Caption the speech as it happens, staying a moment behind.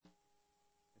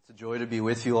It's a joy to be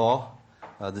with you all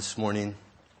this morning.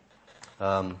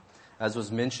 As was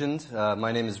mentioned,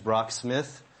 my name is Brock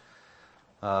Smith.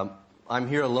 I'm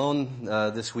here alone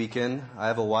this weekend. I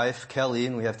have a wife, Kelly,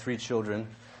 and we have 3 children.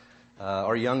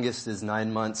 Our youngest is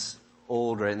 9 months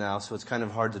old right now, so it's kind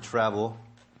of hard to travel.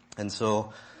 And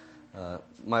so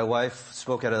my wife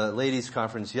spoke at a ladies'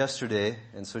 conference yesterday,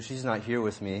 and so she's not here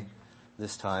with me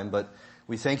this time. But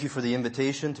we thank you for the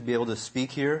invitation to be able to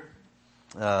speak here.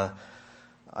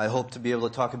 I hope to be able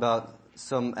to talk about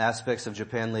some aspects of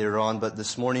Japan later on, but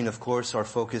this morning, of course, our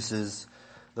focus is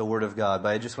the Word of God. But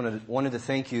I just wanted to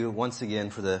thank you once again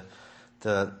for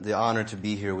the honor to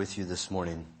be here with you this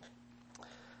morning.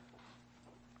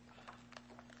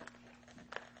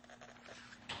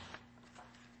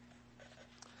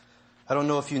 I don't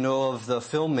know if you know of the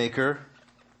filmmaker.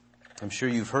 I'm sure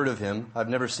you've heard of him. I've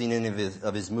never seen any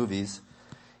of his movies.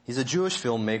 He's a Jewish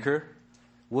filmmaker,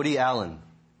 Woody Allen.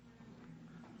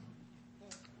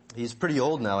 He's pretty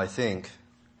old now, I think.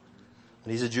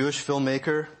 But he's a Jewish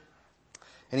filmmaker.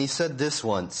 And he said this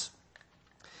once: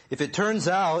 if it turns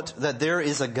out that there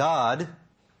is a God,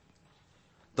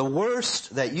 the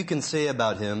worst that you can say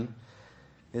about him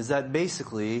is that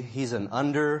basically he's an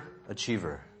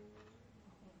underachiever.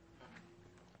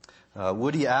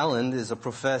 Woody Allen is a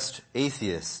professed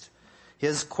atheist. He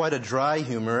has quite a dry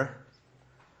humor.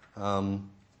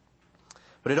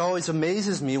 But it always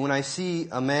amazes me when I see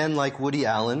a man like Woody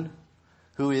Allen,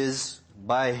 who is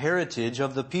by heritage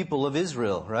of the people of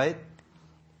Israel, right?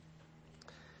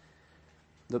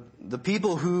 The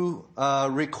people who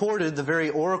recorded the very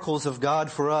oracles of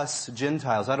God for us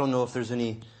Gentiles. I don't know if there's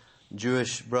any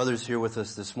Jewish brothers here with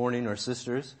us this morning or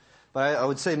sisters, but I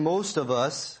would say most of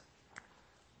us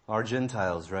are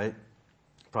Gentiles, right?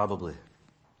 Probably.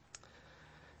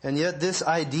 And yet this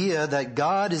idea that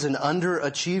God is an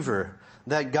underachiever,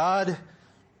 that God,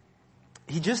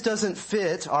 He just doesn't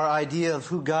fit our idea of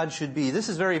who God should be. This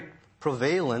is very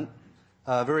prevalent,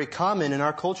 very common in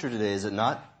our culture today, is it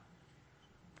not?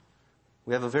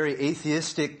 We have a very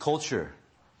atheistic culture.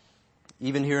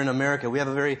 Even here in America, we have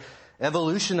a very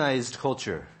evolutionized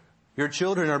culture. Your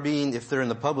children are being, if they're in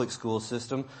the public school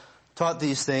system, taught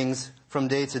these things from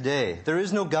day to day. There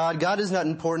is no God. God is not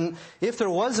important. If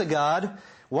there was a God,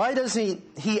 why doesn't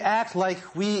He act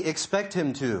like we expect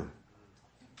Him to?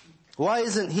 Why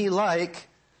isn't He like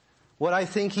what I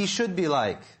think He should be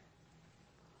like?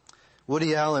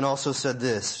 Woody Allen also said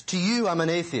this: to you, I'm an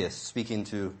atheist, speaking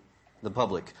to the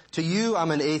public. To you,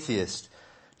 I'm an atheist.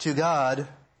 To God,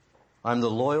 I'm the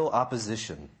loyal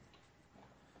opposition.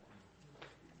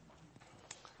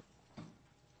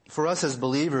 For us as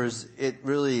believers, it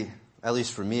really, at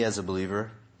least for me as a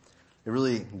believer, it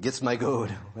really gets my goat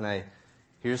when I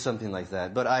hear something like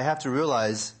that. But I have to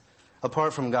realize,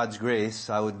 apart from God's grace,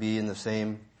 I would be in the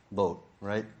same boat,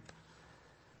 right?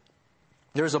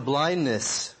 There's a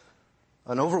blindness,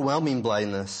 an overwhelming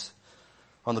blindness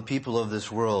on the people of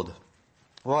this world.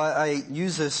 Well, I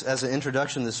use this as an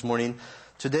introduction this morning.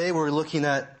 Today we're looking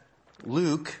at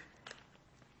Luke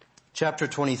chapter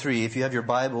 23. If you have your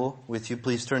Bible with you,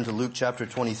 please turn to Luke chapter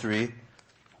 23.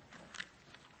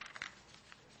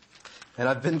 And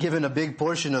I've been given a big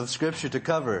portion of Scripture to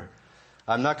cover.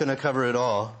 I'm not going to cover it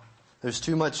all. There's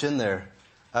too much in there.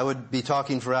 I would be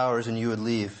talking for hours and you would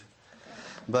leave.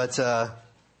 But I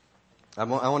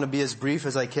want to be as brief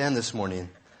as I can this morning.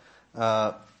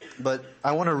 But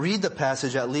I want to read the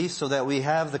passage at least so that we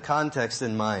have the context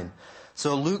in mind.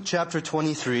 So Luke chapter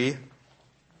 23,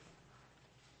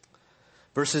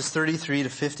 verses 33 to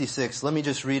 56. Let me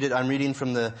just read it. I'm reading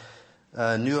from the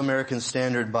New American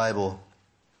Standard Bible.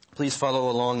 Please follow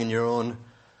along in your own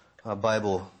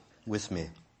Bible with me.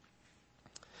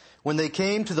 When they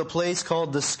came to the place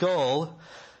called the Skull,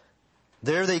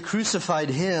 there they crucified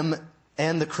him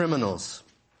and the criminals,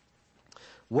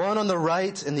 one on the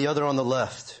right and the other on the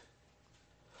left.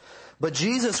 But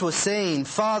Jesus was saying,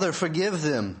 Father, forgive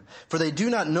them, for they do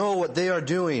not know what they are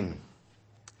doing.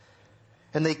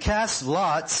 And they cast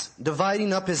lots,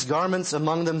 dividing up his garments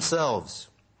among themselves.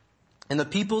 And the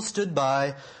people stood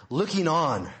by, looking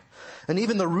on. And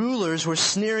even the rulers were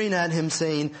sneering at him,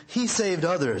 saying, He saved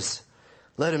others.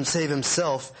 Let him save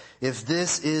himself, if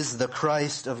this is the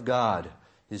Christ of God,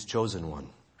 His chosen one.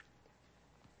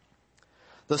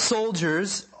 The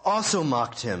soldiers also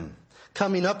mocked him,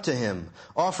 coming up to him,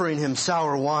 offering him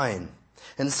sour wine,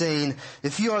 and saying,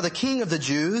 If you are the King of the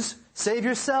Jews, save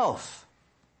yourself.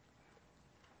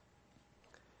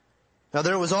 Now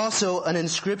there was also an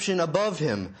inscription above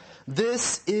him,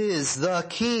 This is the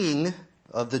King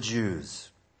of the Jews.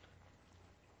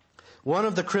 One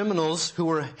of the criminals who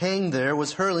were hanged there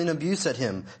was hurling abuse at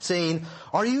him, saying,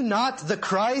 Are you not the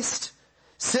Christ?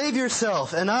 Save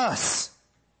yourself and us."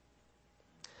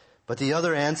 But the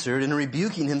other answered, and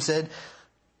rebuking him said,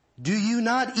 "Do you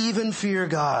not even fear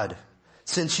God,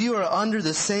 since you are under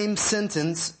the same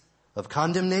sentence of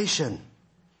condemnation?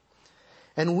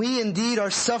 And we indeed are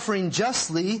suffering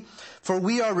justly, for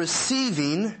we are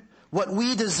receiving what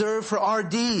we deserve for our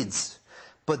deeds.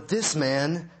 But this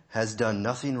man has done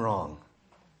nothing wrong."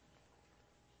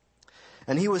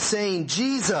 And he was saying,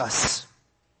 "Jesus,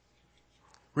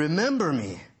 remember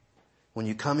me when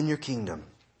you come in your kingdom."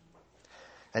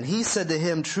 And he said to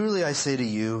him, "Truly I say to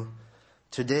you,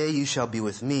 today you shall be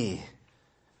with me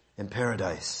in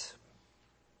paradise."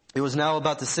 It was now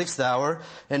about the 6th hour,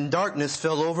 and darkness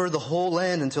fell over the whole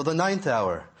land until the 9th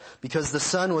hour, because the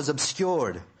sun was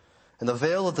obscured, and the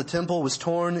veil of the temple was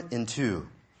torn in two.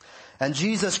 And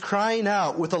Jesus, crying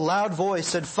out with a loud voice,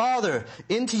 said, "Father,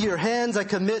 into your hands I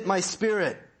commit my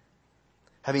spirit."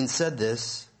 Having said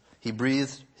this, he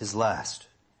breathed his last.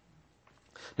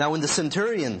 Now when the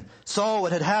centurion saw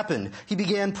what had happened, he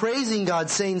began praising God,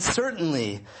 saying,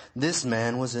 "Certainly this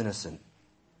man was innocent."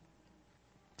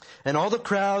 And all the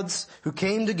crowds who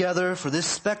came together for this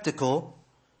spectacle,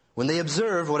 when they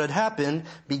observed what had happened,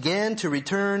 began to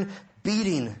return,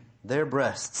 beating their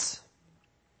breasts.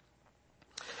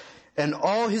 And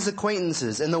all his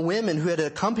acquaintances and the women who had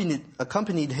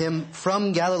accompanied him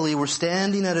from Galilee were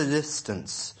standing at a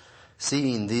distance,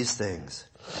 seeing these things.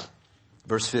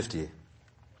 Verse 50.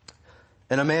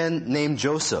 And a man named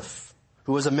Joseph,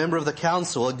 who was a member of the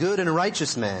council, a good and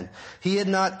righteous man, he had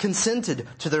not consented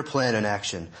to their plan and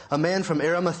action. A man from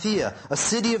Arimathea, a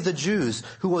city of the Jews,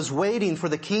 who was waiting for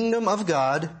the kingdom of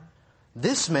God.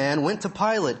 This man went to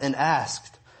Pilate and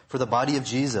asked for the body of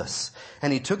Jesus.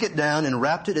 And he took it down and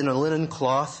wrapped it in a linen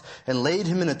cloth and laid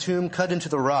him in a tomb cut into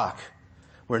the rock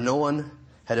where no one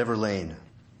had ever lain.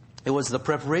 It was the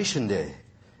preparation day,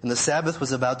 and the Sabbath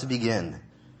was about to begin.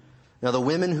 Now the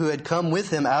women who had come with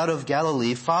him out of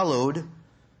Galilee followed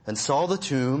and saw the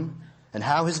tomb and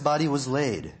how his body was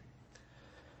laid.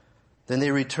 Then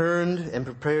they returned and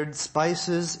prepared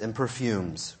spices and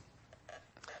perfumes.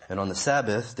 And on the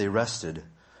Sabbath they rested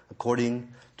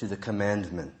according to the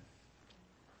commandment.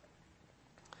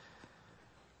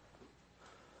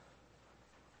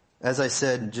 As I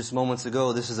said just moments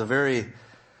ago, this is a very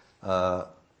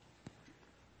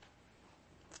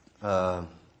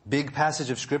big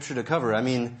passage of Scripture to cover. I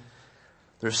mean,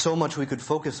 there's so much we could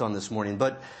focus on this morning.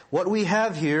 But what we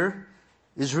have here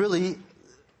is really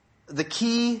the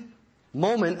key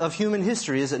moment of human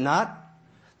history, is it not?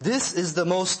 This is the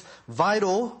most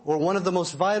vital, or one of the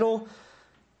most vital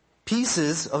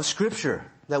pieces of Scripture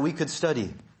that we could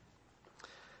study.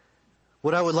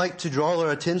 What I would like to draw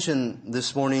our attention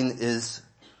this morning is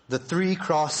the 3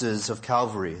 crosses of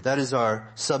Calvary. That is our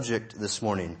subject this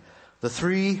morning. The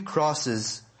 3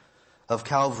 crosses of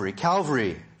Calvary.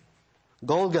 Calvary,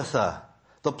 Golgotha,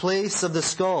 the place of the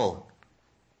skull.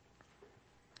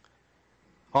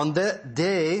 On that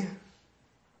day,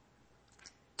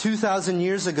 2,000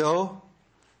 years ago,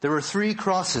 there were 3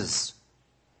 crosses.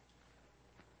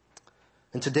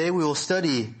 And today we will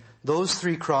study those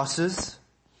 3 crosses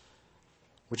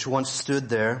which once stood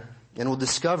there, and we'll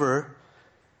discover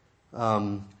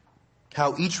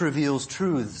how each reveals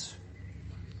truths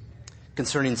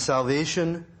concerning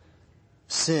salvation,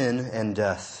 sin, and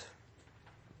death.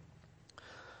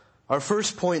 Our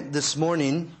first point this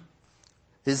morning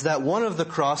is that one of the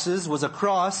crosses was a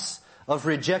cross of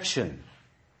rejection.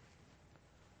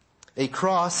 A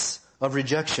cross of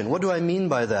rejection. What do I mean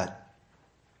by that?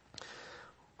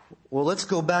 Well, let's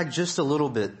go back just a little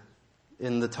bit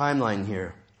in the timeline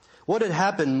here. What had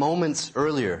happened moments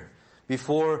earlier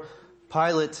before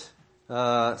Pilate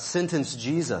sentenced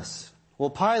Jesus? Well,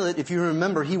 Pilate, if you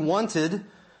remember, he wanted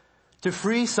to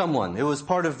free someone. It was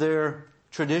part of their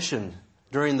tradition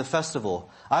during the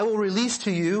festival. I will release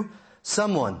to you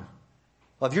someone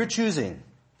of your choosing.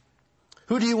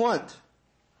 Who do you want?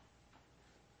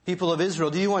 People of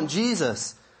Israel, do you want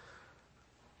Jesus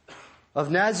of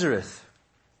Nazareth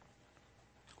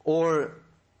or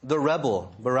the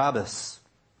rebel, Barabbas?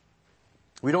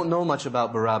 We don't know much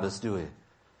about Barabbas, do we?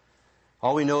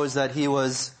 All we know is that he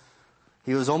was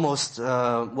almost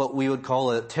what we would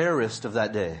call a terrorist of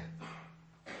that day.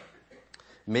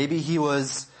 Maybe he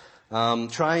was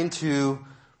trying to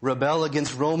rebel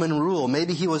against Roman rule.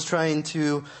 Maybe he was trying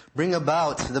to bring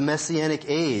about the Messianic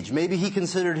age. Maybe he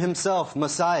considered himself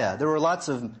Messiah. There were lots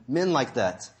of men like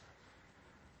that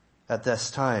at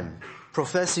this time,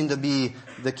 professing to be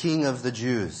the King of the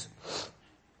Jews.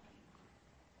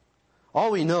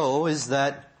 All we know is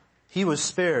that he was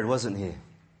spared, wasn't he?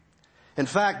 In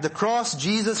fact, the cross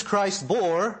Jesus Christ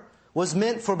bore was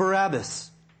meant for Barabbas.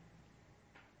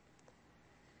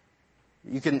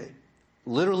 You can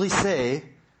literally say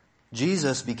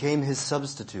Jesus became his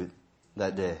substitute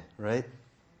that day, right?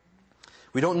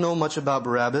 We don't know much about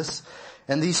Barabbas.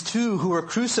 And these two who were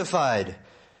crucified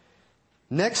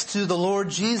next to the Lord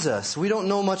Jesus, we don't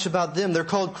know much about them. They're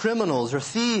called criminals or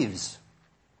thieves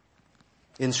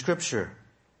in Scripture.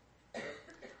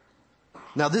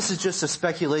 Now, this is just a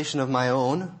speculation of my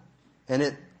own, and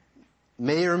it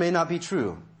may or may not be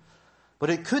true. But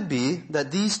it could be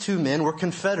that these two men were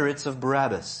confederates of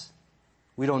Barabbas.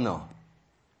 We don't know.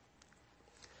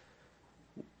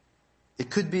 It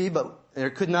could be, but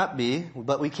it could not be,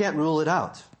 but we can't rule it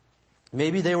out.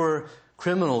 Maybe they were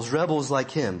criminals, rebels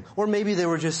like him. Or maybe they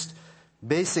were just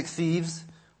basic thieves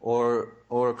or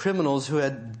criminals who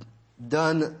had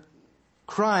done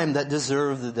crime that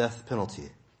deserved the death penalty.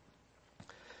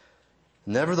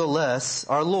 Nevertheless,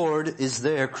 our Lord is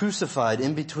there crucified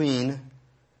in between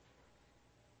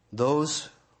those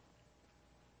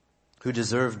who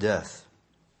deserve death.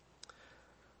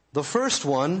 The first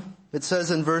one, it says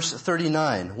in verse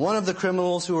 39, one of the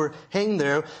criminals who were hanged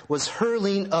there was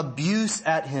hurling abuse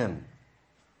at him.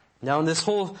 Now in this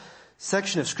whole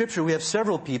section of Scripture, we have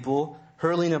several people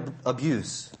hurling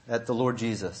abuse at the Lord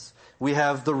Jesus. We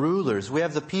have the rulers. We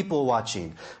have the people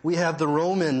watching. We have the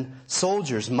Roman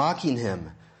soldiers mocking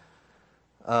him.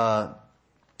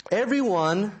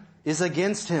 Everyone is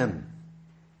against him.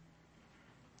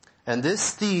 And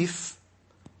this thief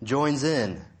joins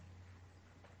in.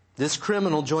 This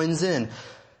criminal joins in.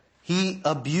 He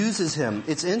abuses him.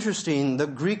 It's interesting. The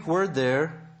Greek word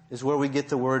there is where we get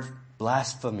the word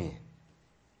blasphemy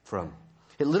from.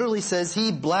 It literally says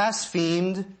he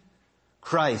blasphemed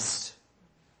Christ.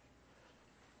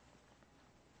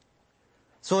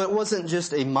 So it wasn't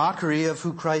just a mockery of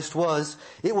who Christ was.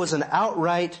 It was an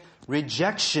outright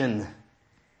rejection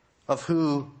of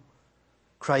who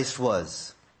Christ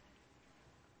was.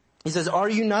 He says, "Are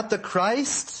you not the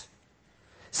Christ?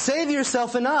 Save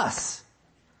yourself and us."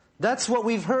 That's what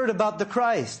we've heard about the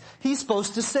Christ. He's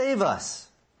supposed to save us.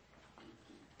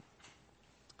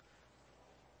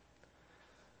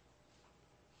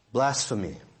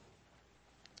 Blasphemy.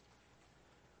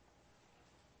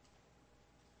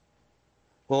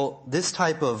 Well, this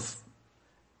type of,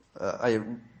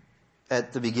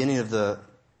 at the beginning of the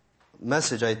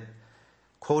message, I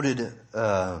quoted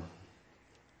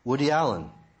Woody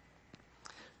Allen.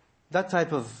 That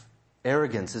type of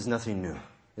arrogance is nothing new,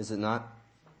 is it not?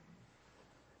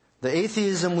 The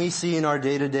atheism we see in our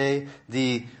day-to-day,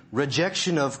 the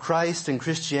rejection of Christ and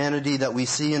Christianity that we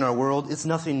see in our world, it's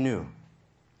nothing new.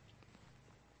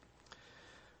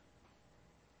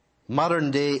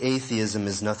 Modern day atheism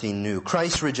is nothing new.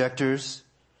 Christ rejectors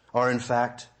are in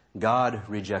fact God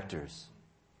rejectors.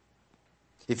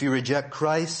 If you reject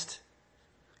Christ,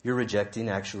 you're rejecting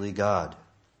actually God.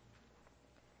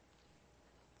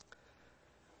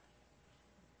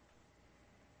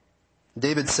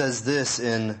 David says this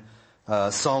in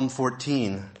Psalm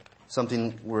 14,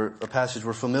 a passage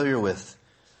we're familiar with.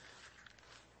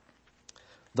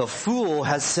 "The fool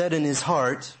has said in his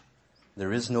heart,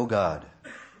 there is no God.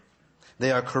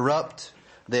 They are corrupt.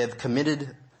 They have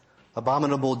committed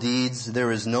abominable deeds.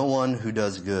 There is no one who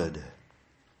does good."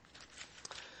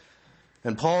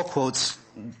 And Paul quotes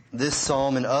this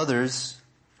psalm and others,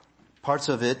 parts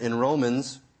of it in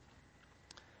Romans.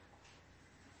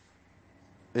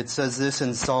 It says this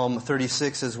in Psalm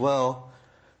 36 as well.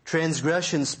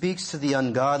 "Transgression speaks to the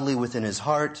ungodly within his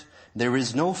heart. There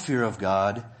is no fear of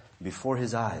God before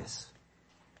his eyes."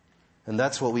 And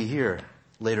that's what we hear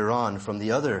later on from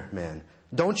the other man.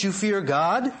 "Don't you fear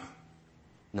God?"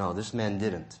 No, this man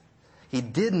didn't. He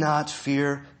did not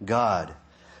fear God.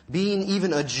 Being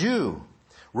even a Jew,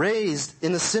 raised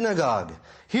in the synagogue,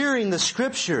 hearing the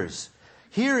Scriptures,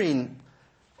 hearing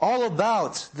all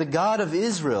about the God of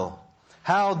Israel,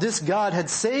 how this God had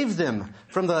saved them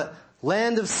from the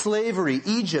land of slavery,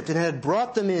 Egypt, and had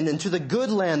brought them into the good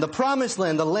land, the promised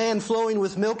land, the land flowing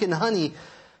with milk and honey.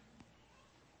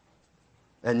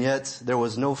 And yet there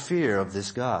was no fear of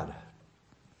this God.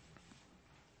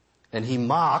 And he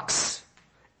mocks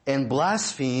and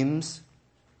blasphemes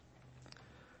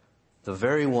the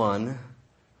very one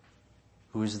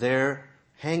who is there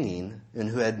hanging and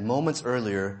who had moments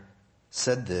earlier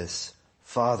said this,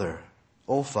 "Father,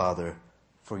 O Father,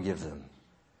 forgive them,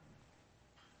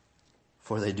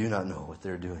 for they do not know what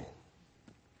they're doing."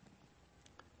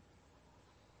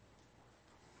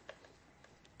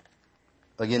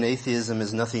 Again, atheism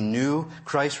is nothing new.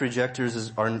 Christ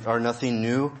rejectors are nothing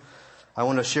new. I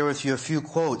want to share with you a few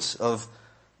quotes of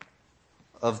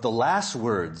the last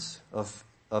words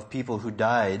of people who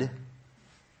died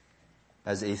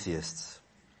as atheists.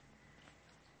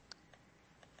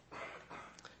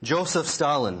 Joseph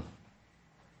Stalin.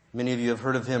 Many of you have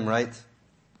heard of him, right?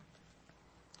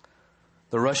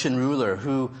 The Russian ruler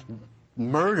who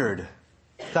murdered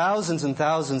thousands and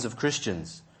thousands of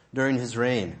Christians during his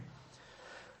reign.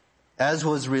 As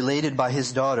was related by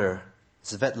his daughter,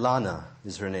 Svetlana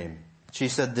is her name. She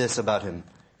said this about him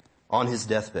on his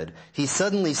deathbed. He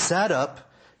suddenly sat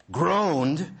up,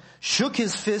 groaned, shook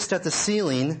his fist at the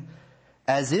ceiling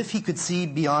as if he could see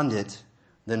beyond it,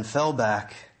 then fell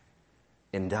back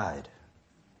and died.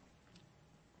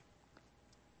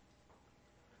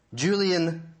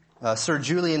 Sir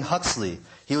Julian Huxley,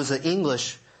 he was an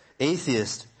English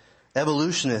atheist,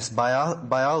 evolutionist,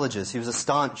 biologist. He was a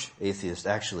staunch atheist,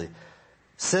 actually.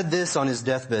 Said this on his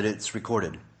deathbed, it's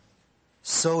recorded.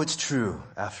 So it's true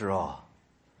after all.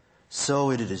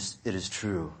 So it is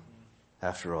true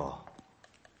after all.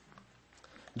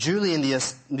 Julian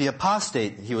the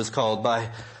Apostate, he was called by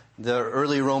the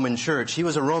early Roman Church. He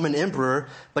was a Roman emperor,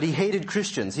 but he hated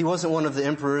Christians. He wasn't one of the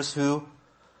emperors who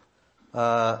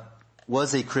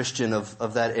was a Christian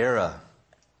of that era.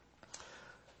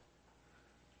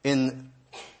 In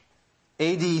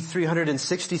AD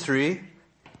 363,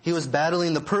 he was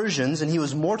battling the Persians and he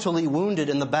was mortally wounded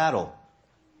in the battle.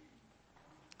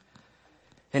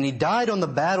 And he died on the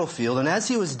battlefield, and as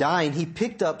he was dying, he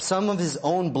picked up some of his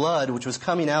own blood, which was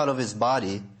coming out of his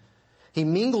body. He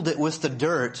mingled it with the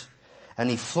dirt, and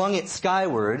he flung it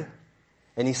skyward,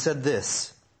 and he said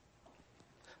this,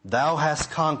 "Thou hast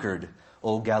conquered,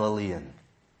 O Galilean."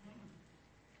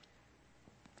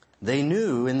 They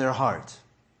knew in their heart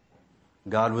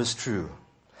God was true.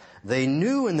 They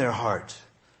knew in their heart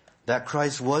that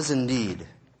Christ was indeed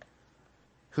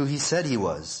who he said he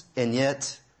was. And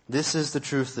yet, this is the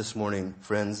truth this morning,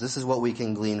 friends. This is what we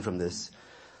can glean from this.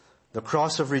 The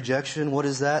cross of rejection, what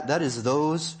is that? That is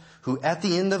those who at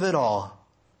the end of it all,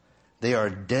 they are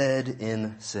dead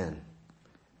in sin.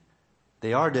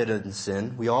 They are dead in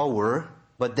sin. We all were.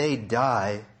 But they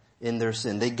die in their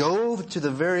sin. They go to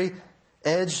the very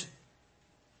edge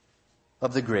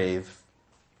of the grave.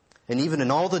 And even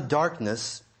in all the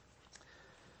darkness,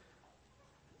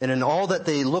 and in all that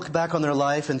they look back on their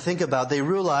life and think about, they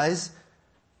realize,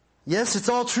 yes, it's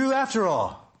all true after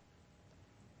all.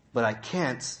 But I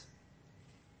can't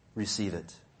receive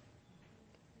it.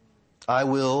 I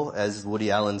will, as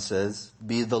Woody Allen says,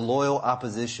 be the loyal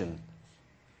opposition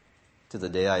to the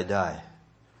day I die.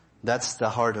 That's the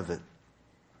heart of it.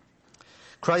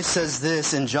 Christ says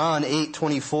this in John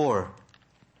 8:24.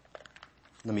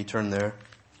 Let me turn there.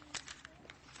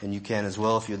 And you can as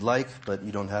well if you'd like, but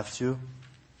you don't have to.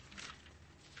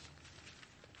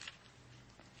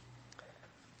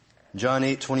 John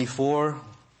 8:24.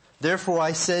 Therefore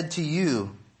I said to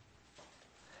you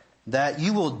that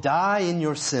you will die in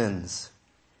your sins.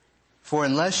 For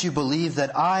unless you believe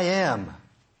that I am,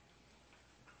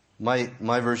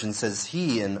 my version says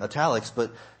he in italics,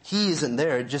 but he isn't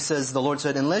there. It just says, the Lord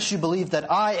said, unless you believe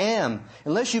that I am,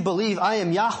 unless you believe I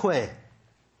am Yahweh,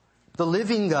 the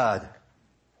living God,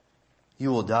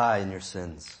 you will die in your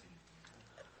sins.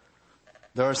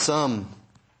 There are some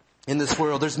in this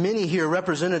world, there's many here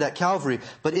represented at Calvary,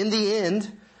 but in the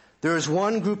end, there is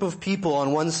one group of people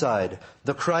on one side,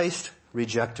 the Christ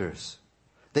rejectors.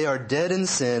 They are dead in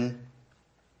sin,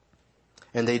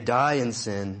 and they die in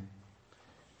sin,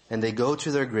 and they go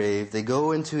to their grave, they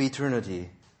go into eternity,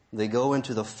 they go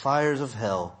into the fires of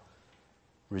hell,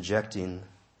 rejecting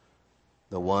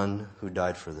the one who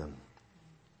died for them.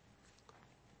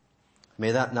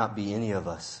 May that not be any of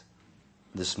us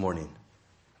this morning.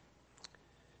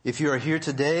 If you are here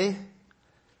today,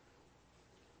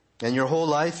 and your whole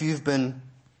life you've been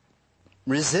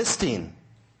resisting,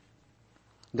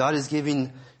 God is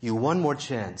giving you one more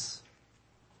chance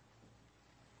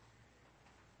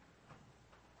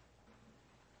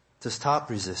to stop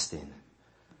resisting,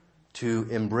 to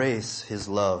embrace his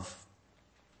love,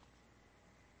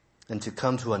 and to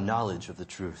come to a knowledge of the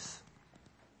truth.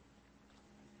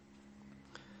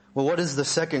 Well, what is the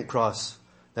second cross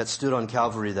that stood on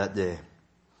Calvary that day?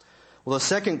 Well, the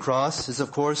second cross is,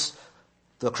 of course,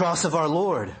 the cross of our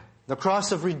Lord, the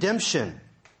cross of redemption.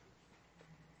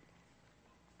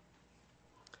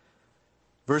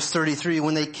 Verse 33,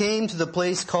 when they came to the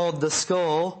place called the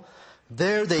Skull,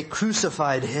 there they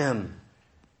crucified him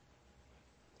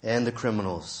and the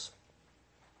criminals.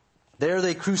 There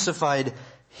they crucified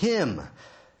him.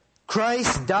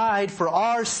 Christ died for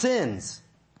our sins.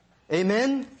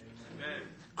 Amen? Amen.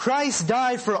 Christ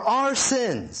died for our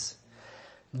sins.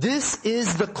 This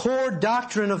is the core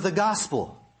doctrine of the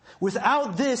gospel.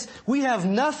 Without this, we have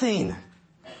nothing.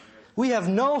 We have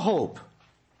no hope.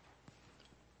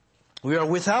 We are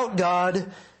without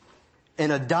God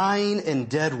in a dying and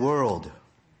dead world.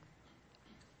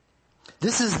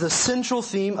 This is the central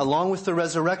theme along with the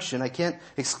resurrection. I can't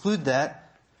exclude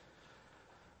that.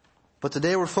 But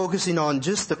today we're focusing on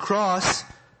just the cross.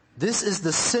 This is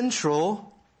the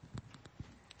central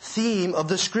theme of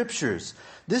the Scriptures.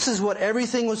 This is what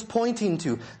everything was pointing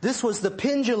to. This was the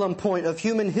pendulum point of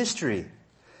human history.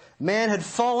 Man had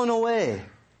fallen away.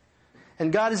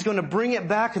 And God is going to bring it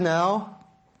back now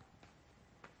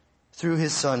through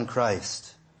His Son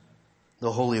Christ,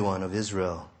 the Holy One of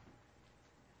Israel.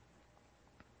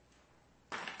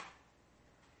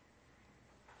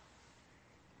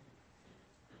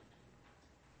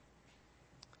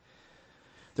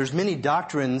 There's many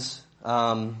doctrines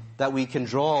that we can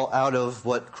draw out of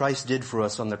what Christ did for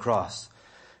us on the cross.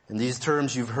 And these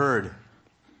terms you've heard.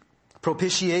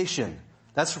 Propitiation.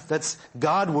 That's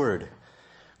God-word.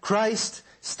 Christ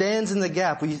stands in the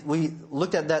gap. We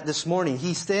looked at that this morning.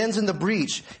 He stands in the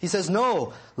breach. He says,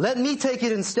 no, let me take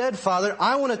it instead, Father.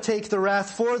 I want to take the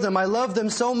wrath for them. I love them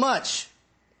so much.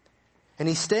 And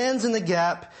He stands in the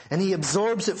gap and He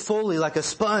absorbs it fully like a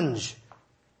sponge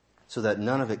so that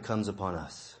none of it comes upon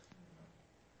us.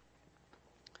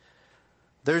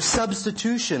 There's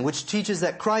substitution, which teaches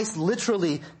that Christ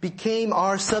literally became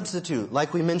our substitute,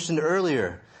 like we mentioned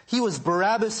earlier. He was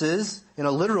Barabbas's, in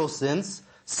a literal sense,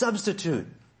 substitute.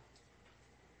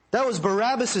 That was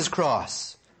Barabbas's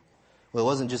cross. Well, it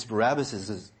wasn't just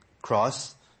Barabbas's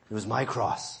cross. It was my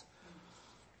cross.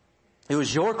 It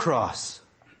was your cross.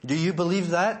 Do you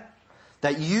believe that?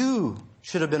 That you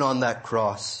should have been on that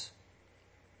cross.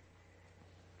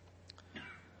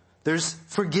 There's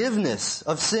forgiveness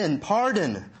of sin,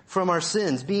 pardon from our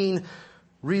sins, being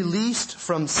released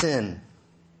from sin.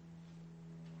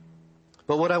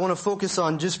 But what I want to focus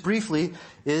on just briefly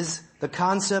is the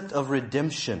concept of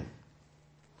redemption.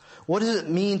 What does it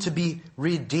mean to be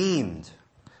redeemed?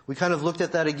 We kind of looked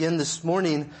at that again this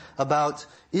morning about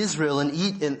Israel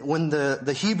and when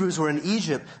the Hebrews were in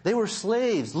Egypt. They were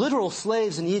slaves, literal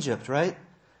slaves in Egypt, right?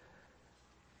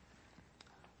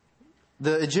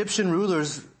 The Egyptian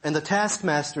rulers and the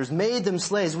taskmasters made them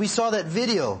slaves. We saw that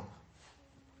video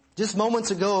just moments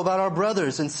ago about our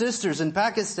brothers and sisters in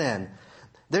Pakistan.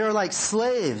 They are like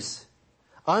slaves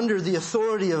under the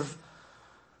authority of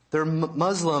their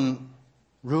Muslim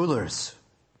rulers.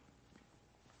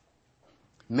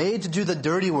 Made to do the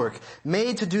dirty work.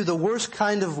 Made to do the worst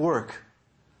kind of work.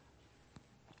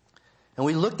 And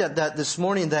we looked at that this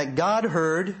morning, that God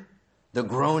heard the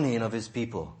groaning of His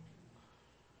people.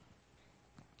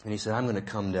 And He said, I'm going to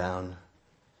come down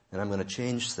and I'm going to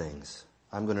change things.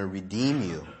 I'm going to redeem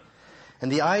you.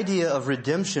 And the idea of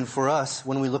redemption for us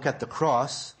when we look at the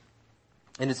cross,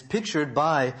 and it's pictured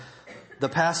by the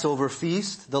Passover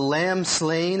feast, the lamb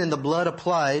slain and the blood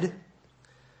applied.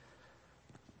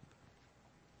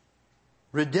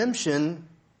 Redemption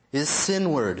is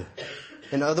sinward.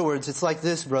 In other words, it's like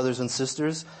this, brothers and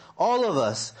sisters. All of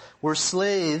us were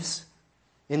slaves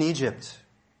in Egypt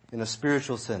in a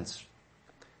spiritual sense.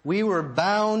 We were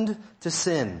bound to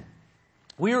sin.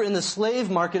 We were in the slave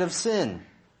market of sin.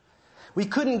 We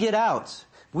couldn't get out.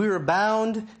 We were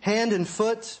bound hand and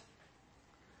foot.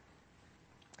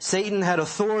 Satan had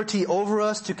authority over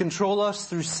us to control us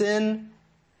through sin.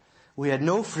 We had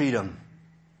no freedom.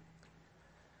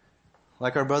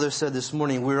 Like our brother said this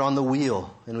morning, we were on the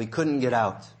wheel and we couldn't get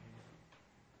out.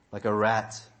 Like a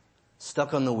rat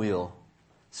stuck on the wheel.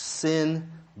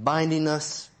 Sin binding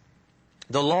us.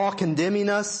 The law condemning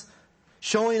us,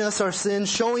 showing us our sins,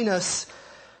 showing us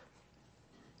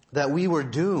that we were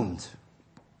doomed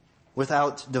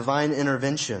without divine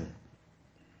intervention.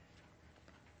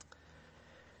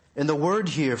 And the word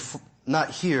here,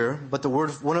 not here, but the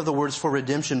word, one of the words for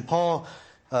redemption, Paul,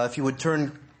 if you would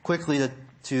turn quickly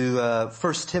to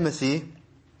 1 Timothy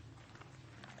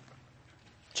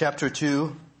chapter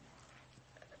 2.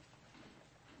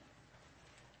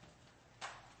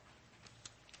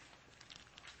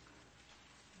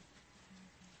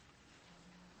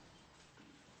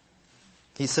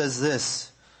 He says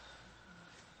this,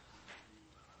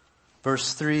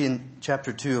 verse 3 in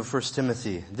chapter 2 of 1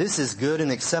 Timothy. This is good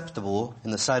and acceptable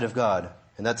in the sight of God.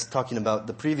 And that's talking about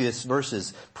the previous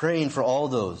verses, praying for all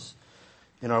those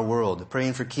in our world,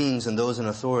 praying for kings and those in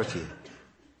authority.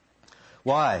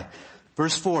 Why?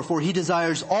 Verse 4, for He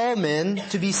desires all men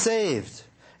to be saved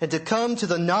and to come to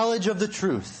the knowledge of the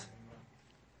truth.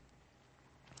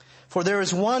 For there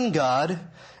is one God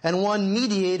and one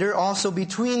mediator also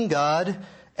between God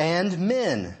and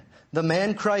men, the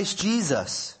man Christ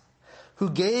Jesus, who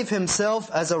gave Himself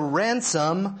as a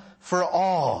ransom for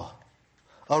all.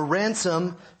 A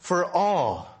ransom for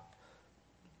all.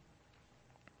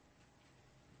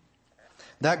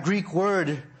 That Greek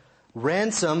word,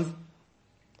 ransom,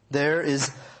 there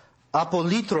is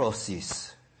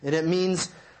apolitrosis. And it means,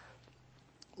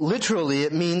 literally,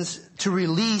 it means to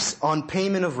release on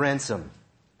payment of ransom.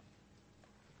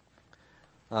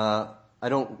 I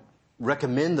don't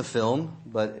recommend the film,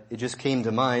 but it just came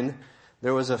to mind.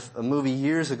 There was a movie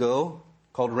years ago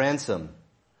called Ransom,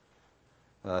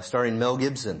 starring Mel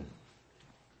Gibson.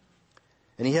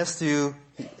 And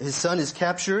his son is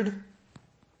captured,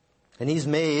 and he's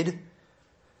made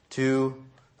to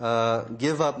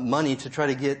give up money to try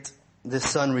to get this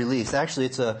son released. Actually,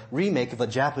 it's a remake of a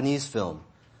Japanese film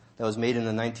that was made in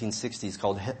the 1960s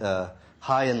called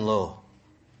High and Low.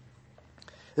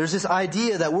 There's this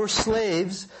idea that we're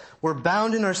slaves, we're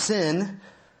bound in our sin.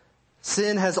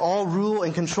 Sin has all rule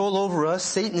and control over us.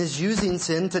 Satan is using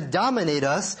sin to dominate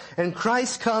us, and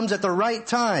Christ comes at the right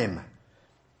time.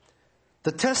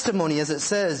 The testimony, as it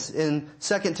says in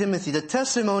 2 Timothy, the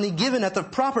testimony given at the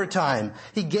proper time.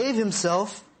 He gave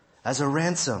himself as a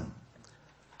ransom,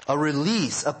 a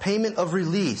release, a payment of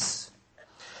release.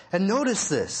 And notice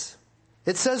this.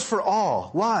 It says for all.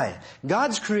 Why?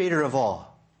 God's creator of all.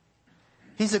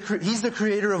 He's the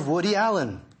creator of Woody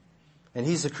Allen, and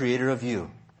he's the creator of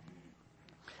you.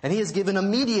 And he has given a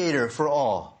mediator for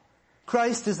all.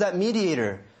 Christ is that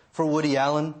mediator for Woody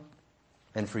Allen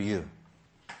and for you.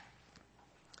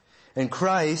 And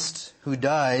Christ, who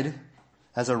died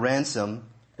as a ransom,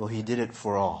 well, he did it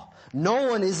for all. No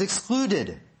one is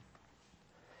excluded.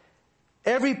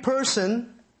 Every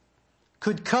person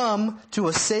could come to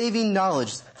a saving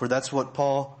knowledge, for that's what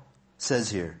Paul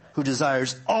says here, who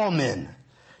desires all men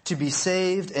to be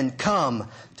saved and come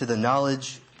to the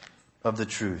knowledge of the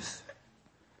truth.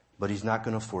 But he's not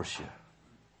going to force you.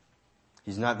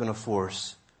 He's not going to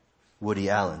force Woody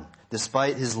Allen.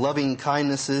 Despite his loving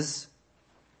kindnesses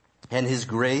and his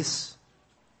grace,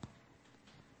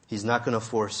 he's not going to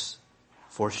force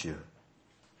you.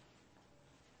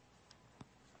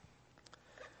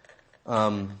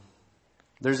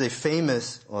 There's a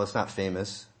famous, well, it's not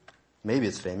famous. Maybe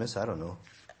it's famous. I don't know.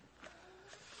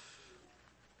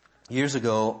 Years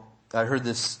ago, I heard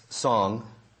this song.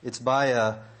 It's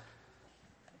by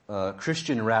a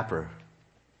Christian rapper.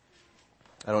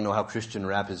 I don't know how Christian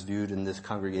rap is viewed in this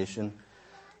congregation.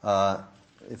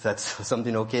 If that's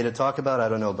something okay to talk about, I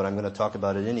don't know, but I'm going to talk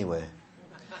about it anyway.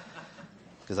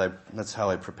 Because that's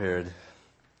how I prepared.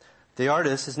 The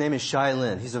artist, his name is Shai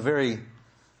Linne. He's a very,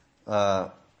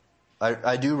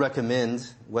 I do recommend,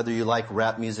 whether you like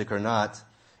rap music or not,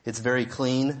 it's very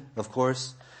clean, of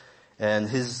course. And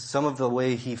some of the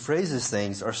way he phrases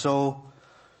things are so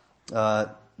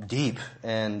deep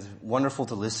and wonderful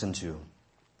to listen to.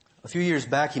 A few years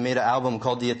back, he made an album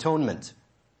called The Atonement.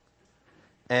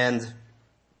 And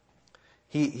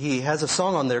he has a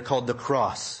song on there called The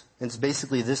Cross. And it's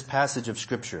basically this passage of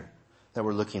Scripture that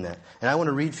we're looking at. And I want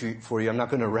to read for you. I'm not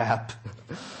going to rap.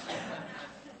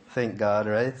 Thank God,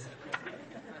 right?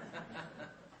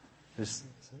 There's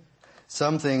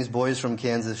some things boys from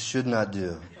Kansas should not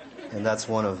do. And that's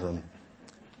one of them.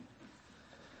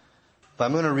 But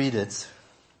I'm going to read it.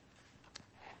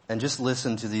 And just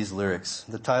listen to these lyrics.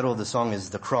 The title of the song is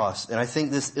The Cross. And I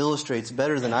think this illustrates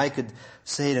better than I could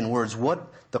say it in words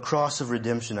what the cross of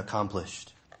redemption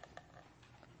accomplished.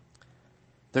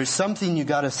 There's something you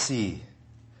gotta see.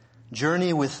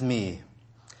 Journey with me.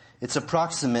 It's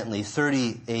approximately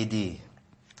 30 AD.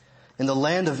 In the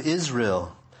land of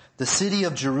Israel, the city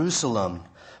of Jerusalem,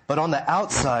 but on the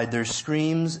outside there's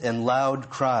screams and loud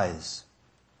cries.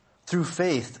 Through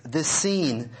faith, this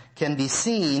scene can be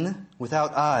seen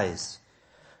without eyes.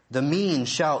 The mean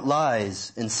shout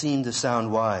lies and seem to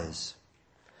sound wise.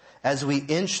 As we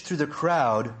inch through the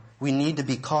crowd, we need to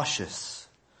be cautious.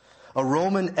 A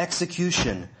Roman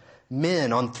execution,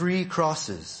 men on 3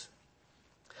 crosses.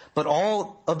 But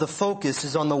all of the focus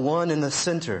is on the one in the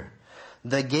center.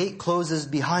 The gate closes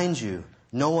behind you.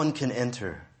 No one can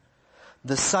enter.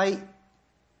 The sight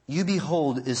you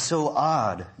behold is so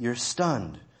odd, you're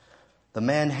stunned. The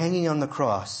man hanging on the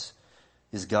cross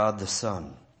is God the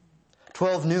Son.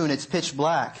 12 noon, it's pitch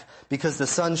black because the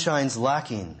sunshine's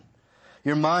lacking.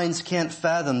 Your minds can't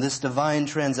fathom this divine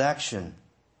transaction.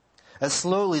 As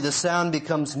slowly the sound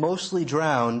becomes mostly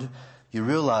drowned, you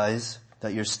realize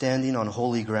that you're standing on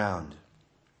holy ground.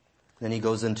 Then he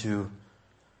goes into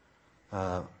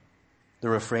the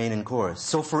refrain and chorus.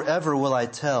 So forever will I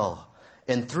tell,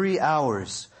 in 3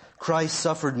 hours, Christ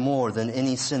suffered more than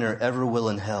any sinner ever will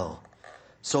in hell.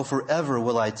 So forever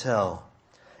will I tell,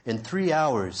 in 3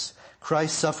 hours,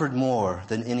 Christ suffered more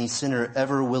than any sinner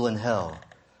ever will in hell.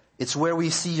 It's where we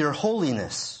see your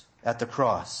holiness at the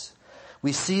cross.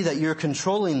 We see that you're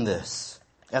controlling this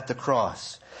at the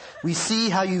cross. We see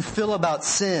how you feel about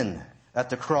sin at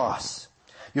the cross.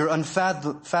 your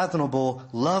unfathomable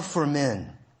love for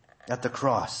men at the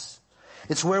cross.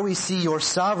 It's where we see your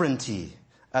sovereignty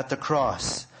at the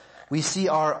cross. We see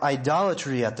our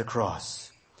idolatry at the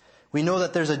cross. We know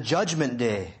that there's a judgment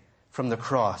day from the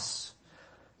cross.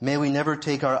 May we never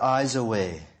take our eyes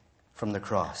away from the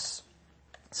cross.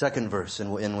 Second verse,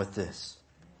 and we'll end with this.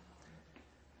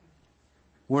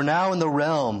 We're now in the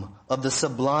realm of the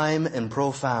sublime and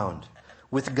profound.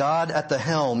 With God at the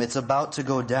helm, it's about to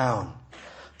go down.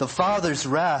 The Father's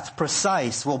wrath,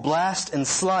 precise, will blast and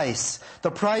slice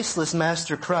the priceless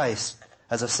Master Christ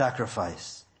as a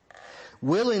sacrifice.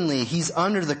 Willingly, He's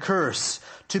under the curse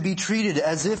to be treated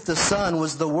as if the Son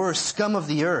was the worst scum of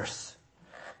the earth.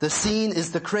 The scene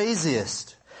is the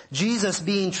craziest. Jesus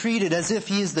being treated as if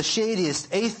He is the shadiest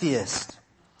atheist.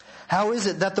 How is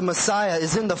it that the Messiah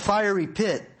is in the fiery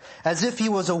pit as if He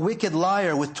was a wicked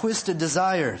liar with twisted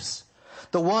desires?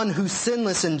 The one who's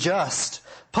sinless and just,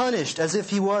 punished as if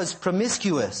He was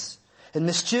promiscuous and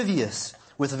mischievous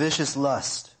with vicious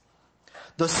lust.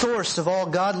 The source of all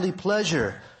godly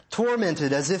pleasure,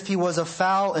 tormented as if He was a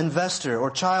foul investor or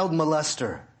child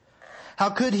molester. How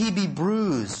could He be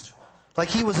bruised like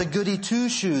He was a goody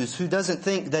two-shoes who doesn't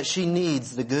think that she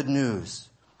needs the good news?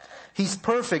 He's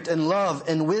perfect in love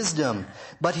and wisdom,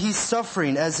 but He's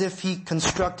suffering as if He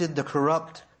constructed the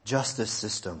corrupt justice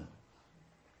system.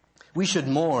 We should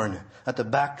mourn at the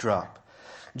backdrop.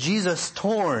 Jesus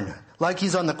torn like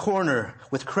He's on the corner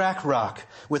with crack rock,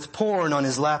 with porn on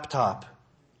His laptop.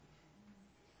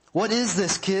 What is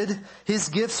this kid? His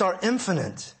gifts are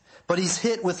infinite, but He's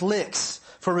hit with licks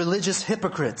for religious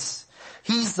hypocrites.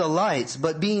 He's the light,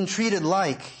 but being treated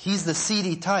like He's the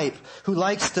seedy type who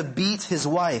likes to beat his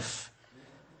wife.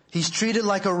 He's treated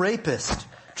like a rapist,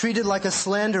 treated like a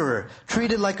slanderer,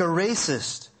 treated like a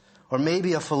racist, or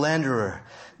maybe a philanderer.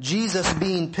 Jesus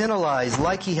being penalized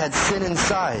like He had sin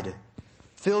inside,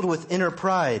 filled with inner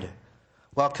pride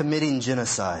while committing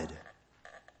genocide.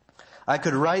 I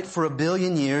could write for 1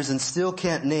 billion years and still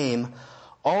can't name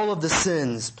all of the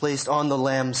sins placed on the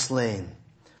Lamb slain.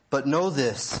 But know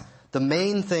this, the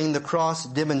main thing the cross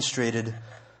demonstrated,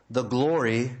 the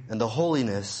glory and the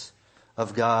holiness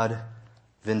of God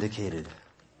vindicated.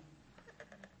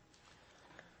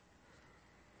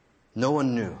 No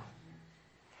one knew.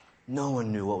 No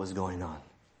one knew what was going on.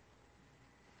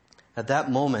 At that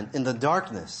moment, in the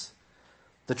darkness,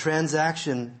 the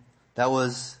transaction that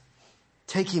was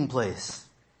taking place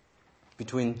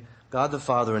between God the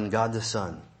Father and God the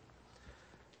Son,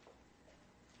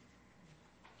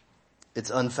 it's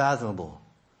unfathomable.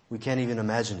 We can't even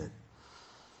imagine it.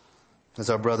 As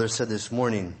our brother said this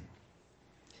morning,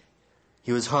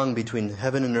 He was hung between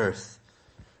heaven and earth,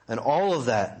 and all of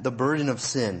that, the burden of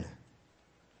sin,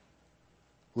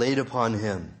 laid upon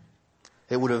Him.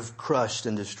 It would have crushed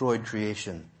and destroyed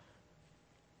creation.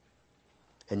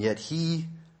 And yet He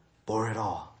bore it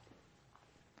all.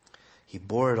 He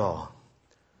bore it all.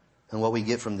 And what we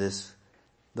get from this,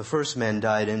 the first man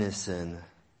died in his sin,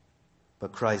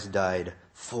 but Christ died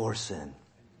for sin.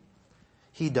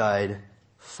 He died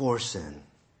for sin.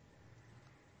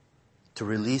 To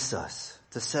release us,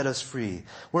 to set us free.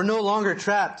 We're no longer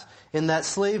trapped in that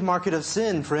slave market of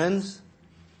sin, friends.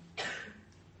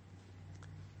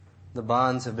 The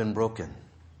bonds have been broken.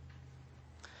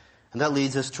 And that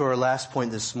leads us to our last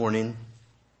point this morning.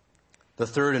 The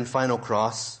third and final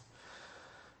cross.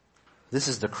 This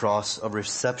is the cross of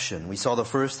reception. We saw the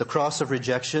first, the cross of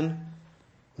rejection.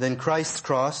 Then Christ's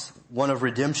cross, one of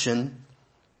redemption.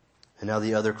 And now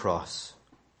the other cross,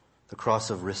 the cross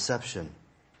of reception.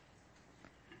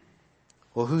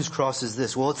 Well, whose cross is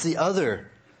this? Well, it's the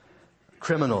other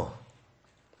criminal.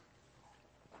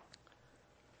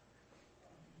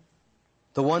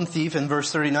 The one thief in verse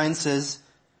 39 says,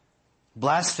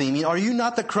 blaspheming, "Are you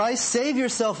not the Christ? Save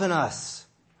yourself and us."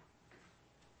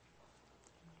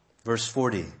 Verse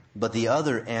 40, but the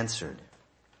other answered,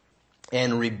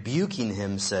 and rebuking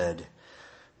him said,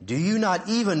 "Do you not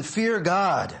even fear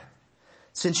God,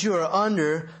 since you are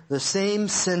under the same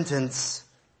sentence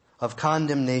of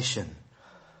condemnation?"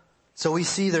 So we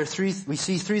see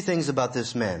three things about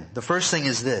this man. The first thing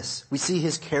is this. We see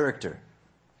his character.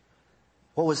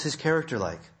 What was his character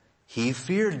like? He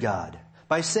feared God.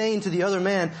 By saying to the other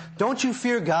man, "Don't you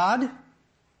fear God?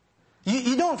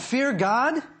 You don't fear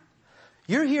God?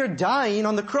 You're here dying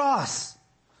on the cross.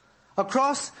 A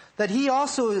cross that He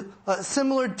also, a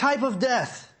similar type of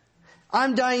death.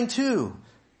 I'm dying too.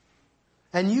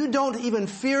 And you don't even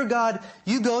fear God.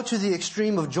 You go to the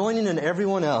extreme of joining in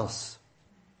everyone else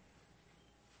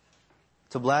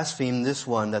to blaspheme this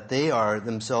one that they are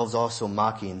themselves also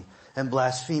mocking and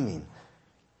blaspheming.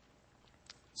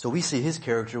 So we see his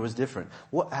character was different.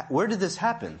 Where did this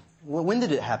happen? When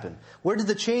did it happen? Where did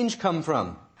the change come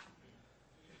from?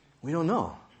 We don't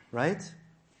know, right?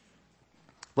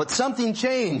 But something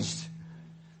changed.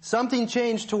 Something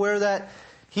changed to where that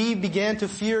he began to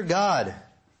fear God.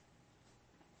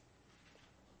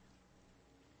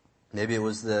 Maybe it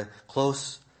was the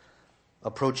close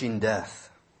approaching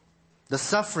death, the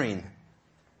suffering,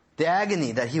 the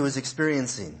agony that he was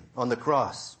experiencing on the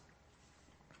cross.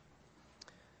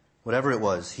 Whatever it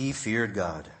was, he feared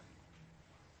God.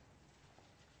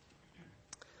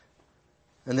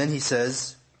 And then he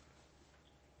says,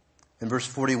 in verse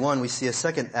 41, we see a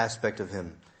second aspect of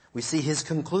him. We see his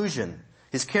conclusion.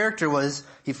 His character was,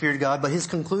 he feared God, but his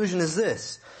conclusion is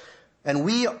this. And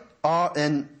we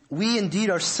indeed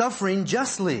are suffering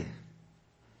justly.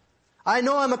 I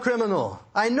know I'm a criminal.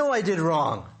 I know I did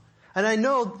wrong. And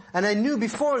I knew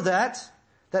before that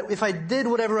if I did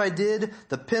whatever I did,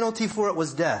 the penalty for it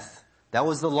was death. That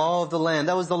was the law of the land.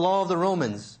 That was the law of the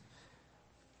Romans.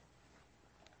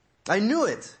 I knew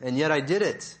it, and yet I did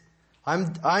it.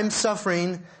 I'm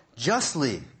suffering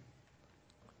justly.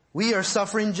 We are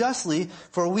suffering justly,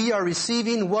 for we are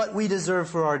receiving what we deserve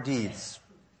for our deeds.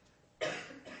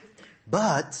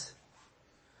 But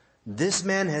this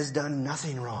man has done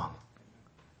nothing wrong.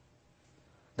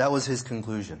 That was his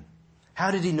conclusion.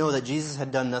 How did he know that Jesus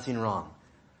had done nothing wrong?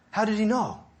 How did he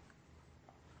know?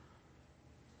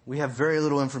 We have very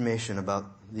little information about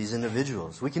these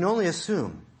individuals. We can only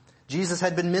assume Jesus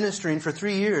had been ministering for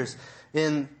 3 years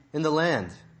in the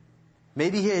land.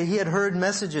 Maybe he had heard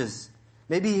messages.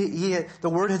 Maybe the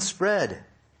word had spread.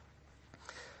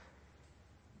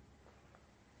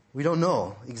 We don't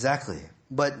know exactly.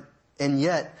 And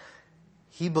yet,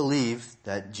 he believed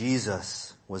that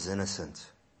Jesus was innocent.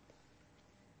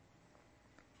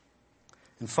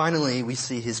 And finally, we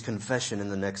see his confession in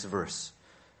the next verse.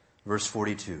 Verse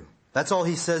 42. That's all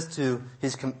he says to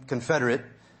his confederate.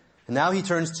 And now he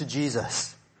turns to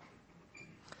Jesus.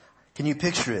 Can you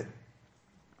picture it?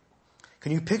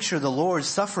 Can you picture the Lord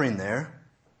suffering there?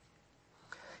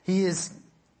 He is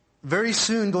very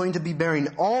soon going to be bearing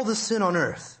all the sin on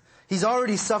earth. He's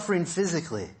already suffering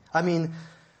physically. I mean,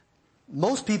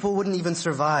 most people wouldn't even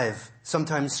survive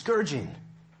sometimes scourging.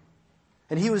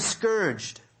 And he was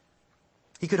scourged.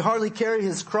 He could hardly carry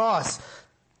his cross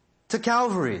to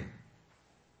Calvary.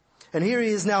 And here he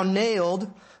is now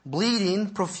nailed, bleeding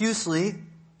profusely.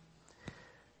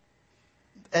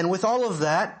 And with all of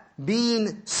that,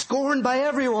 being scorned by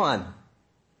everyone.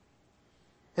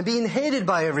 And being hated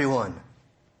by everyone.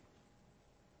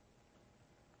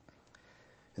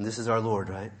 And this is our Lord,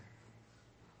 right?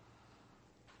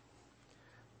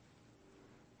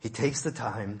 He takes the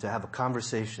time to have a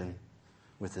conversation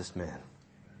with this man.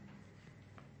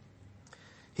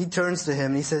 He turns to him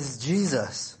and he says,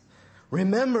 Jesus,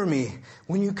 remember me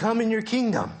when you come in your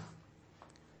kingdom.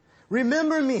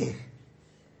 Remember me.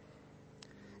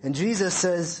 And Jesus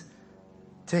says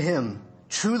to him,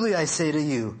 truly I say to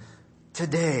you,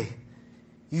 today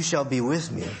you shall be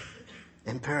with me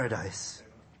in paradise.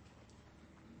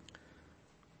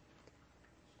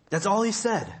 That's all he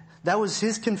said. That was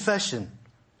his confession.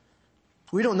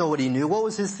 We don't know what he knew. What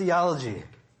was his theology?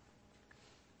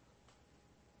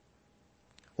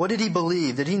 What did he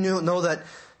believe? Did he know that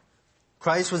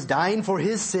Christ was dying for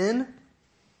his sin?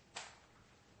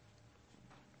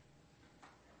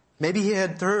 Maybe he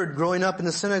had heard growing up in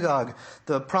the synagogue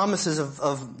the promises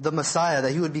of the Messiah,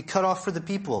 that he would be cut off for the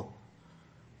people.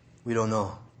 We don't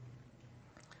know.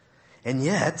 And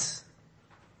yet,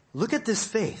 look at this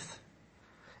faith.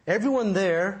 Everyone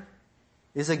there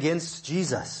is against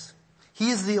Jesus. He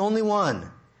is the only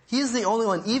one. He is the only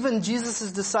one. Even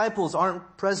Jesus' disciples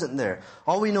aren't present there.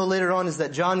 All we know later on is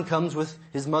that John comes with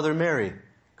his mother Mary.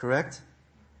 Correct?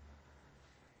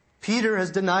 Peter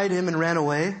has denied him and ran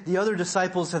away. The other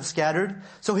disciples have scattered.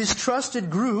 So his trusted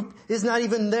group is not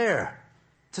even there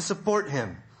to support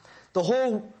him. The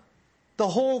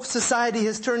whole society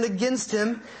has turned against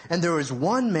him. And there is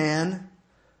one man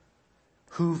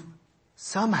who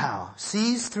somehow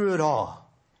sees through it all.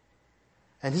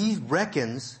 And he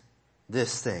reckons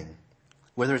this thing.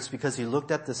 Whether it's because he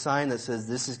looked at the sign that says,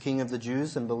 this is King of the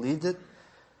Jews, and believed it.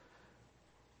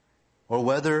 Or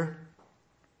whether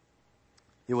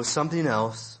it was something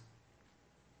else.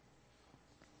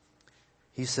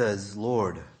 He says,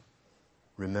 Lord,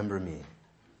 remember me.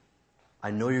 I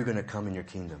know you're going to come in your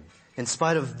kingdom. In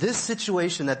spite of this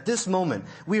situation, at this moment,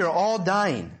 we are all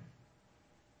dying.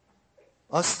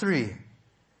 Us three.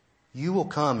 You will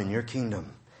come in your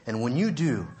kingdom. And when you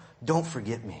do, don't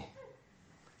forget me.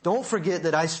 Don't forget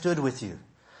that I stood with you.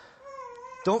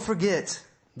 Don't forget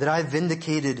that I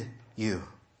vindicated you.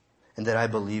 and that I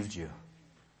believed you.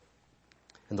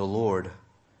 And the Lord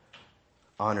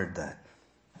honored that.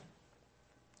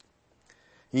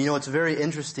 You know, it's very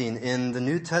interesting. In the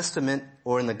New Testament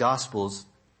or in the Gospels,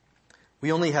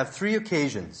 we only have 3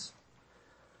 occasions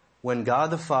when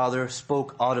God the Father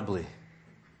spoke audibly.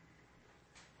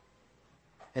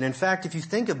 And in fact, if you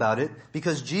think about it,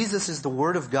 because Jesus is the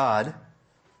Word of God,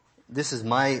 this is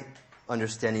my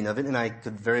understanding of it, and I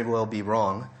could very well be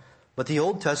wrong, but the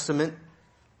Old Testament,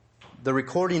 the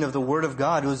recording of the Word of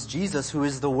God was Jesus, who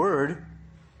is the Word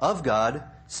of God,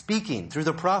 speaking through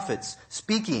the prophets,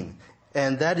 speaking.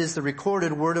 And that is the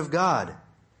recorded Word of God.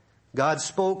 God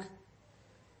spoke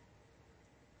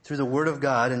through the Word of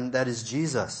God, and that is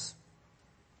Jesus.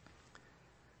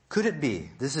 Could it be,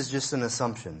 this is just an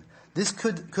assumption, this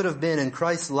could have been in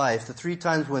Christ's life, the 3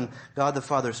 times when God the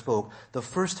Father spoke, the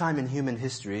first time in human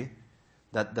history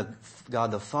that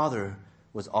God the Father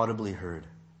was audibly heard.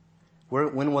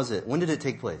 When was it? When did it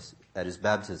take place? At his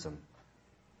baptism.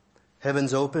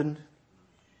 Heavens opened.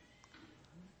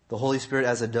 The Holy Spirit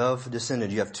as a dove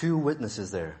descended. You have 2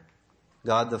 witnesses there.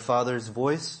 God the Father's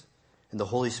voice and the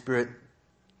Holy Spirit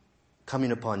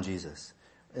coming upon Jesus.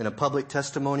 In a public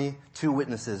testimony, 2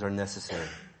 witnesses are necessary.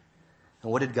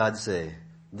 And what did God say?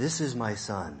 This is my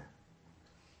Son,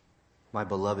 my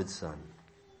beloved Son,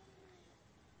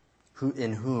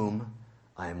 in whom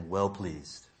I am well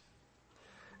pleased.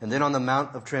 And then on the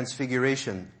Mount of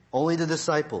Transfiguration, only the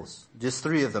disciples, just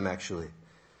 3 of them actually,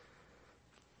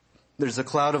 there's a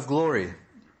cloud of glory.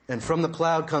 And from the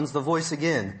cloud comes the voice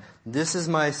again. This is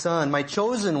my Son, my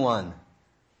chosen one.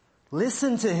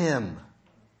 Listen to him.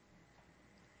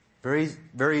 Very,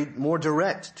 very more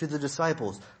direct to the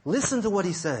disciples. Listen to what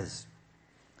he says.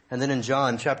 And then in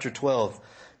John chapter 12,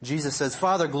 Jesus says,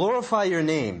 Father, glorify your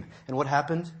name. And what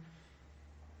happened?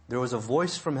 There was a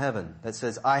voice from heaven that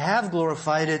says, I have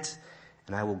glorified it,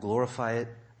 and I will glorify it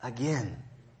again.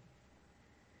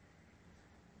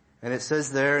 And it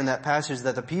says there in that passage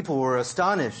that the people were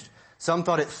astonished. Some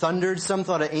thought it thundered. Some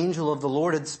thought an angel of the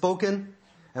Lord had spoken.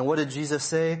 And what did Jesus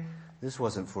say? This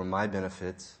wasn't for my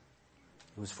benefit.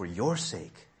 It was for your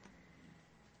sake.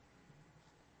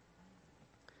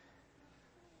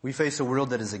 We face a world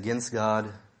that is against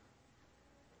God,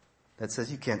 that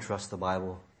says you can't trust the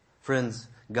Bible. Friends,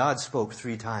 God spoke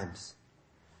 3 times.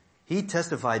 He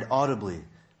testified audibly,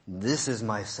 this is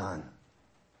my Son.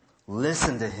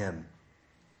 Listen to him.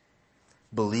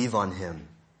 Believe on him.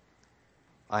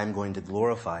 I'm going to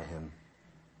glorify him.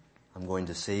 I'm going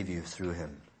to save you through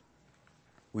him.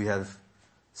 We have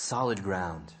solid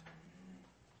ground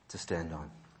to stand on.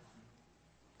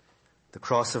 The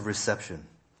cross of reception.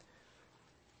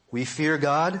 We fear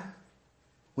God.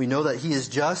 We know that he is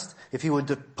just if he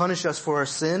would punish us for our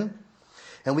sin.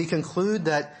 And we conclude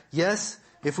that, yes,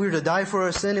 if we were to die for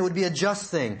our sin, it would be a just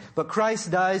thing. But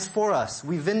Christ dies for us.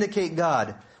 We vindicate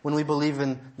God when we believe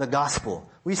in the gospel.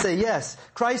 We say, yes,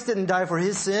 Christ didn't die for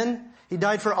his sin. He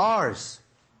died for ours.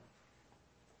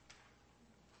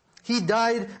 He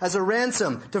died as a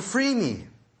ransom to free me.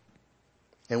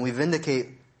 And we vindicate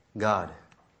God.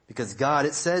 Because God,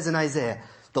 it says in Isaiah,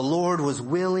 the Lord was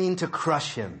willing to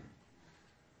crush him.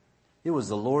 It was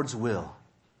the Lord's will.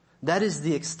 That is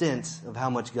the extent of how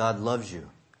much God loves you.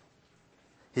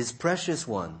 His precious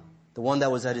one, the one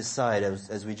that was at his side,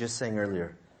 as we just sang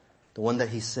earlier, the one that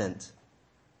he sent,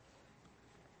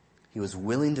 he was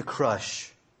willing to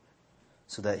crush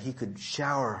so that he could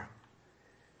shower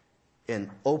and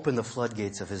open the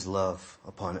floodgates of his love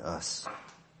upon us.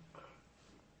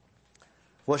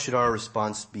 What should our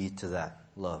response be to that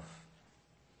love?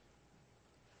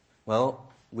 Well,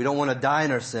 we don't want to die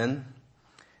in our sin.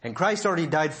 And Christ already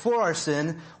died for our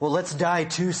sin. Well, let's die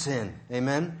to sin.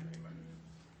 Amen?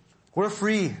 We're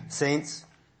free, saints.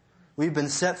 We've been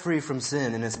set free from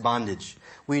sin and its bondage.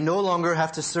 We no longer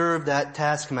have to serve that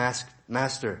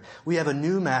taskmaster. We have a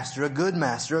new master, a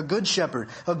good shepherd,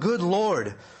 a good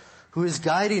Lord who is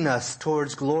guiding us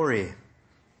towards glory.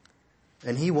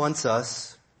 And he wants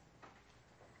us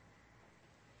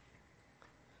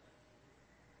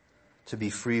to be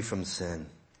free from sin,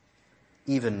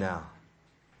 even now.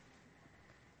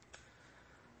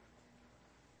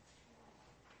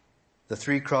 The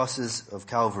 3 crosses of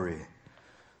Calvary.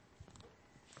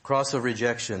 The cross of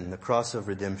rejection, the cross of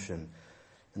redemption,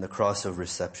 and the cross of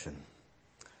reception.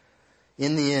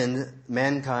 In the end,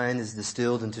 mankind is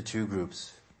distilled into 2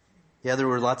 groups. Yeah, there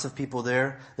were lots of people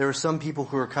there. There were some people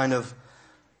who were kind of,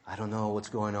 I don't know what's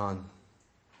going on.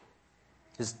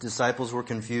 His disciples were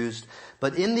confused.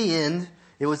 But in the end,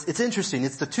 it's interesting.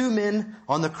 It's the 2 men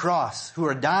on the cross who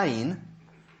are dying,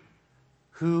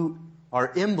 who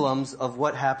are emblems of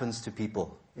what happens to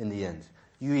people in the end.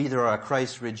 You either are a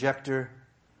Christ rejecter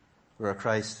or a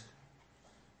Christ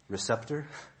receptor,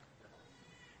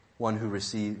 one who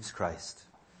receives Christ.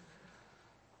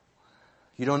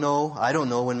 You don't know, I don't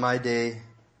know when my day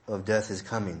of death is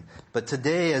coming. But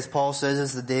today, as Paul says,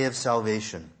 is the day of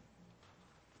salvation.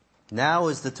 Now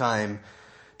is the time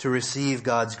to receive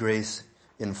God's grace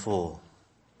in full.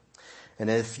 And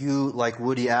if you, like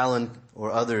Woody Allen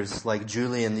or others, like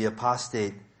Julian the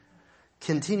apostate,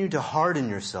 continue to harden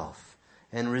yourself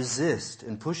and resist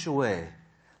and push away,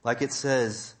 like it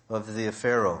says of the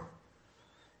Pharaoh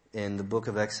in the book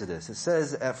of Exodus. It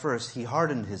says at first he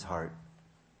hardened his heart.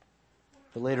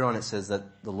 But later on it says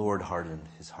that the Lord hardened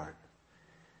his heart.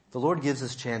 The Lord gives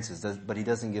us chances, but he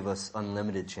doesn't give us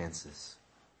unlimited chances.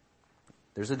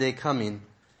 There's a day coming,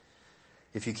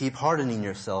 if you keep hardening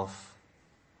yourself,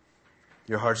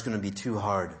 your heart's going to be too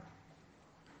hard.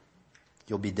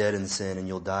 You'll be dead in sin and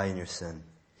you'll die in your sin.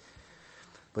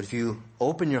 But if you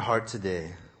open your heart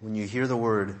today, when you hear the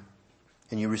word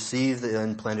and you receive the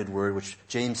implanted word, which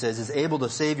James says is able to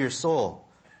save your soul,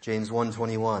 James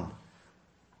 1:21,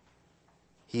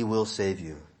 he will save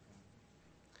you.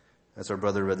 As our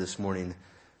brother read this morning,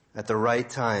 at the right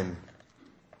time,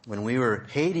 when we were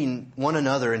hating one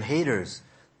another and haters,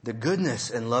 the goodness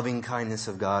and loving kindness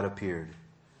of God appeared.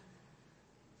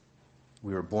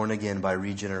 We were born again by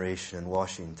regeneration and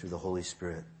washing through the Holy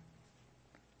Spirit.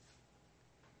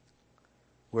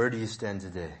 Where do you stand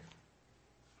today?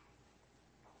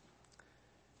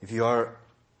 If you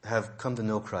have come to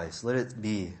know Christ, let it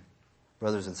be,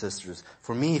 brothers and sisters,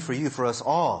 for me, for you, for us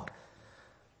all,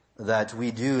 that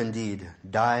we do indeed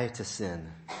die to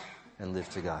sin and live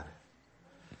to God.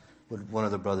 Would one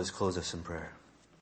of the brothers close us in prayer?